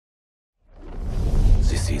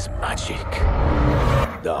is magic.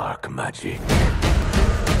 Dark magic.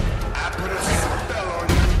 I put a spell on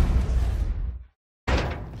you.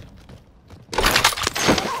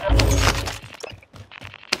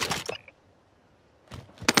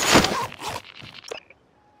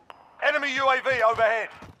 Enemy UAV overhead.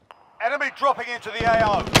 Enemy dropping into the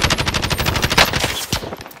AO.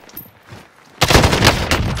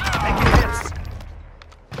 Taking hits.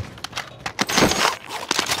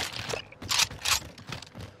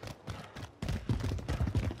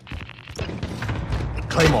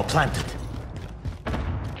 Claymore planted.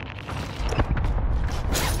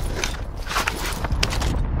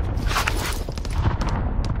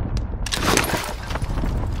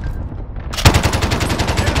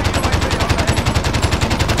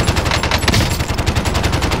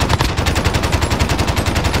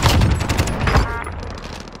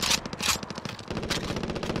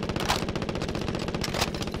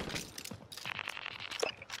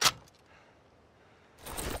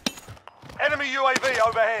 Enemy UAV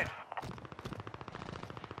overhead.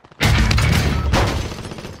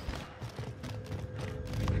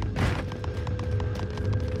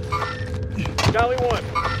 Charlie 1.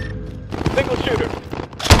 Single shooter.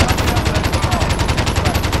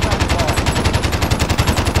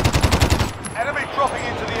 Enemy dropping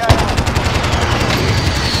into the AO.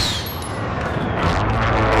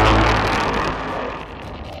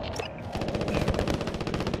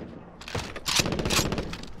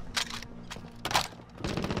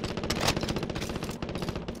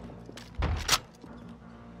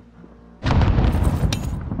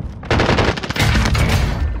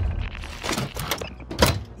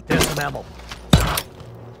 There's some ammo.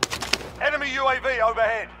 Enemy UAV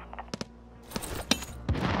overhead.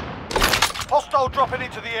 Hostile dropping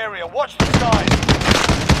into the area. Watch the skies.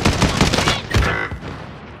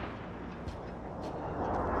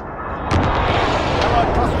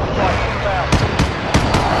 Allied cluster strike inbound.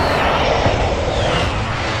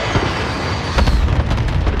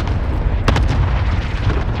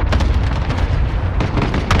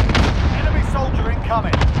 Enemy soldier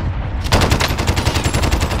incoming.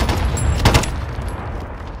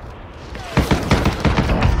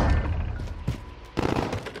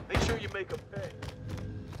 Make sure you make them pay.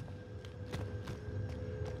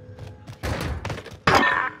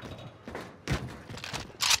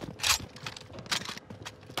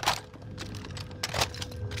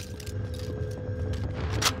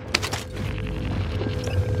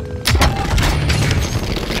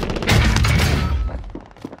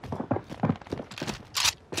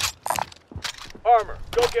 Armor,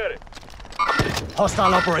 go get it.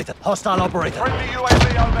 Hostile operator. Hostile operator. Friendly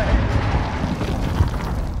UAV overhead.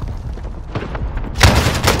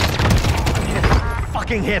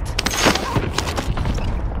 Fucking hit.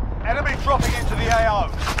 Enemy dropping into the AO.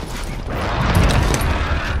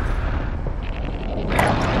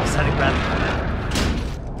 Setting back.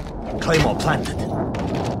 Claymore planted.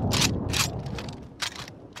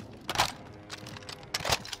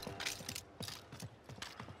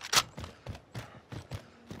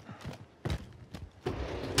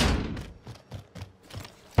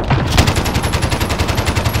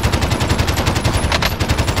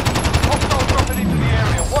 Hostile dropping into the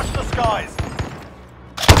area. Watch the skies.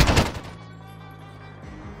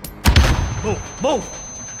 Move! Move!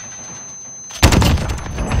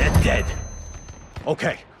 They're dead.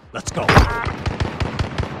 Okay, let's go.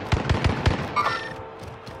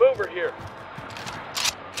 Mover here.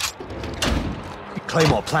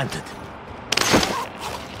 Claymore planted.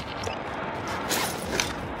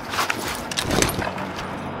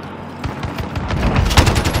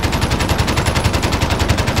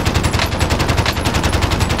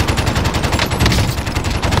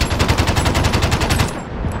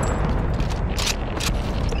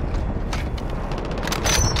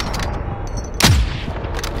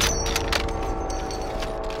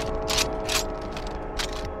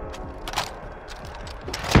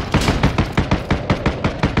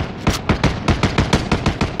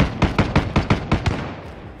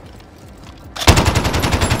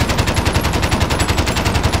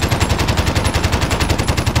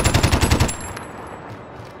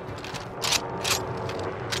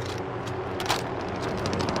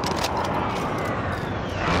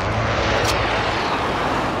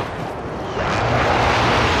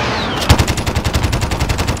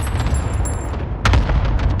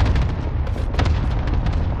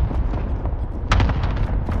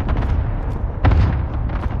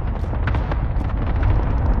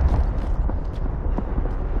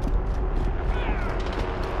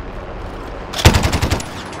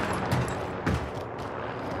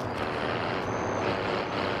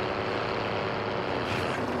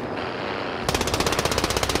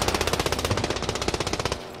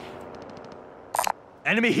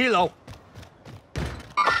 Enemy helo.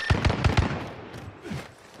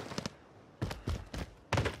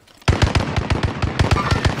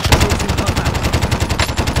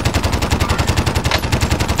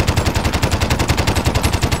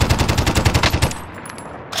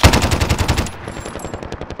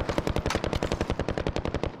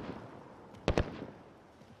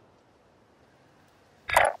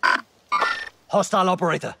 Hostile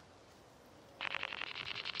operator.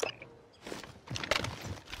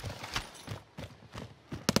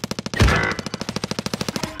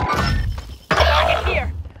 Target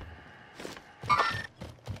here.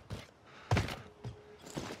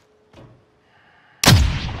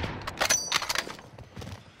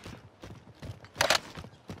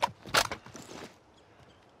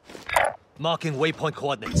 Marking waypoint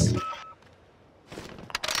coordinates.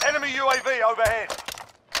 Enemy UAV overhead.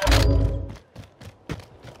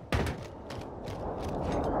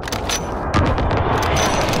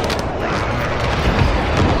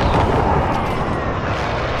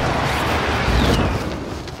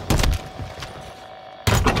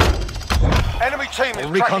 Enemy team is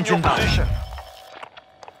Recon tracking your inbound. position.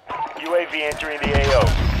 UAV entering the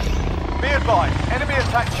AO. Be advised, enemy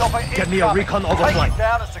attack chopper incoming. Get me a recon Take overflight. it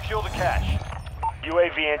down and secure the cache.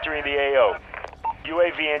 UAV entering the AO.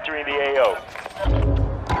 UAV entering the AO.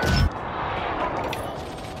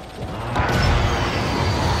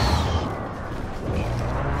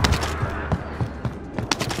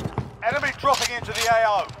 Enemy dropping into the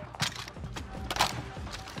AO.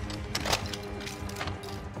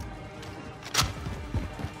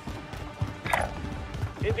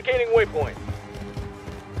 Indicating waypoint.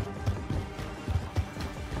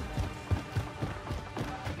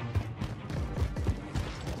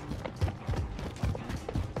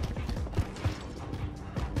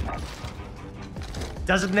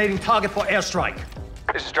 Designating target for airstrike.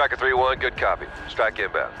 This is Striker 3-1, good copy. Strike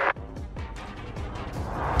inbound.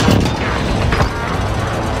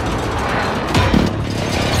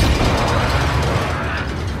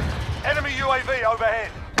 Enemy UAV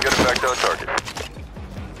overhead. Good effect on target.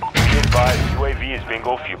 Be advised, UAV is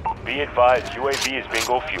bingo fuel. Be advised, UAV is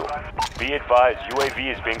bingo fuel. Be advised,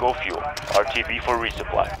 UAV is bingo fuel. RTB for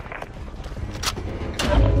resupply.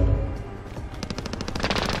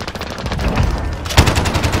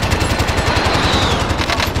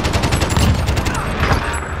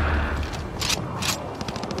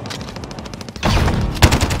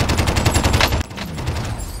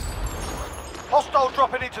 Hostile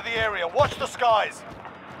dropping into the area. Watch the skies.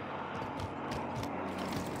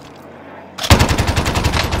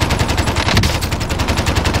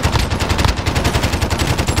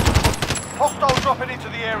 Hostile dropping into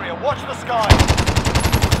the area. Watch the skies.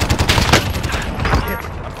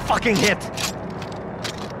 Hit. I'm fucking hit.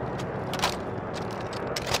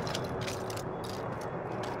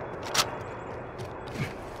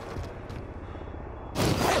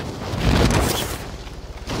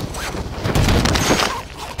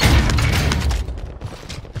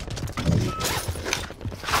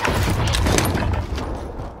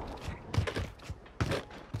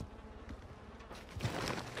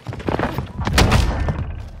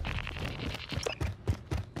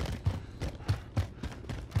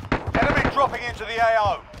 Enemy dropping into the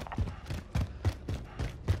AO.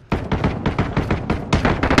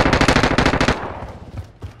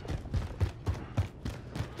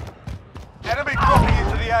 Enemy dropping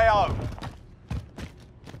into the AO.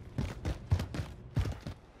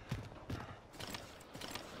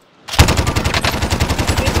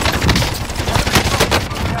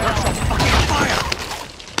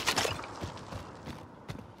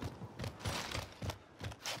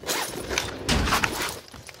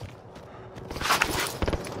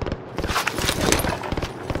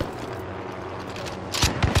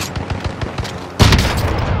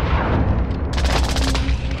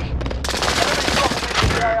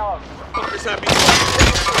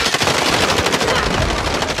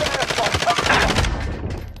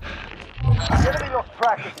 Enemy lost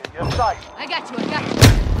tracking you. You're safe. I got you, I got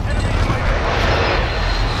you.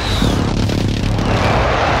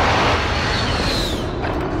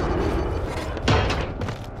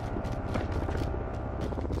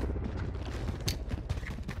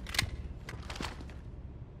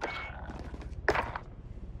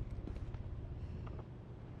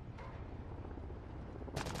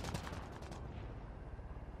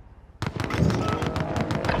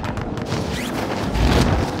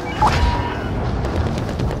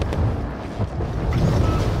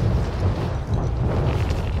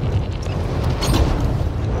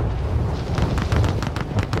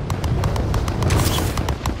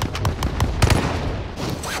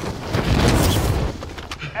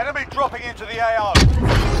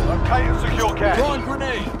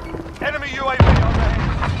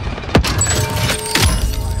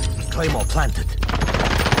 Claymore planted.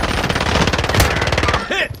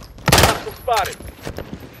 Hit! Hostile spotted.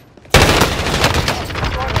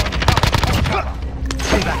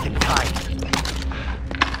 Stay back in time.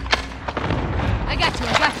 I got you,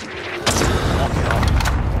 I got you. Lock it on.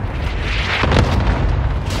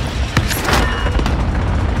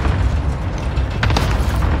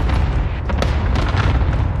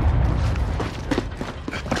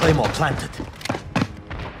 Claymore planted.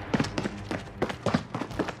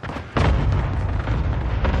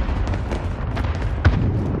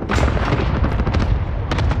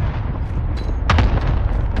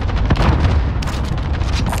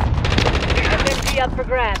 SMG up for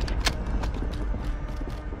grabs.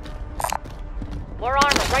 More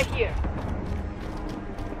armor right here.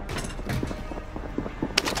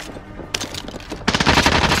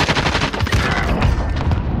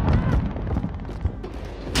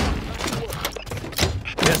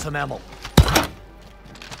 Here's some ammo.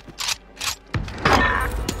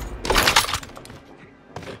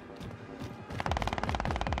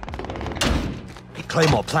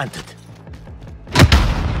 Claymore planted.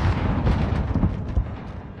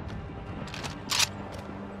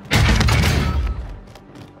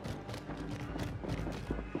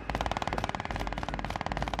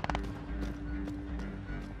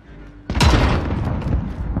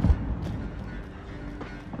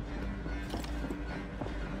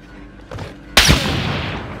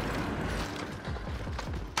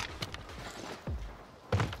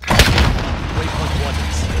 Waypoint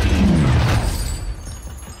coordinates.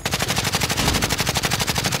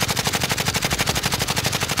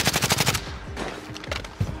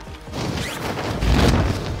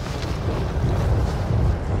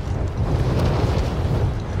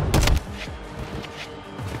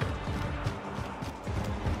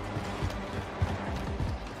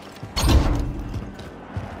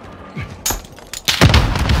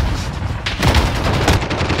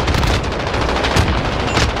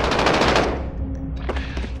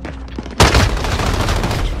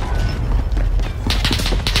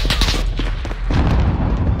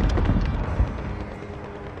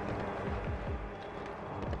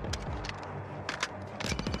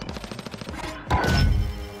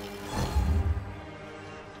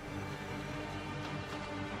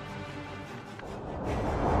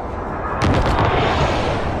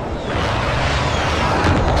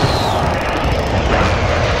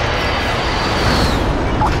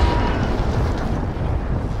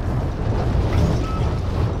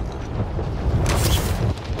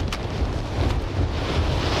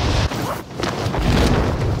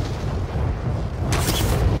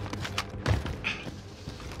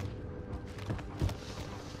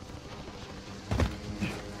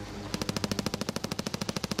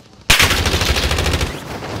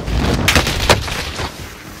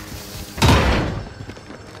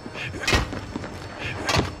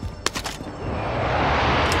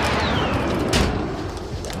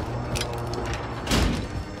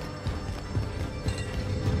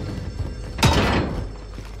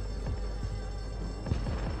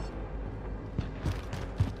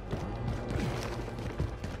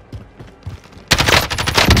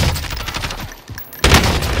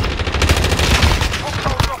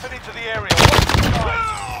 Hostile dropping into the area. Watch the skies.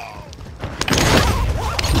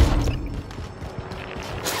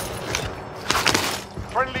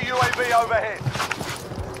 Friendly UAV overhead.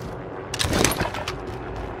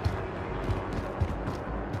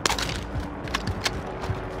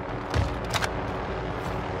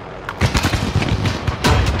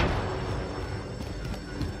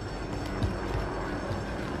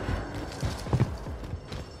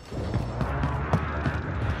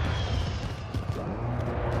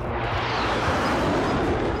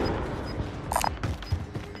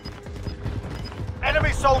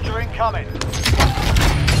 Enemy soldier incoming.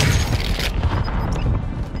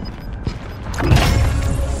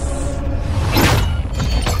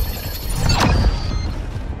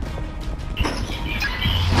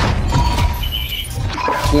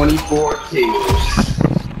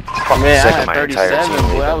 Man, I had 37,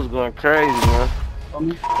 boy. I was going crazy, man.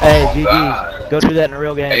 Hey, GG, go do that in a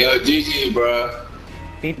real game. Hey, yo, GG, bro.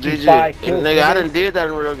 GG. Nigga, I done did that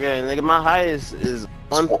in a real game. Nigga, my highest is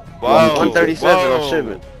 137 on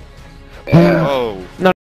shipment. Yeah. Whoa. No.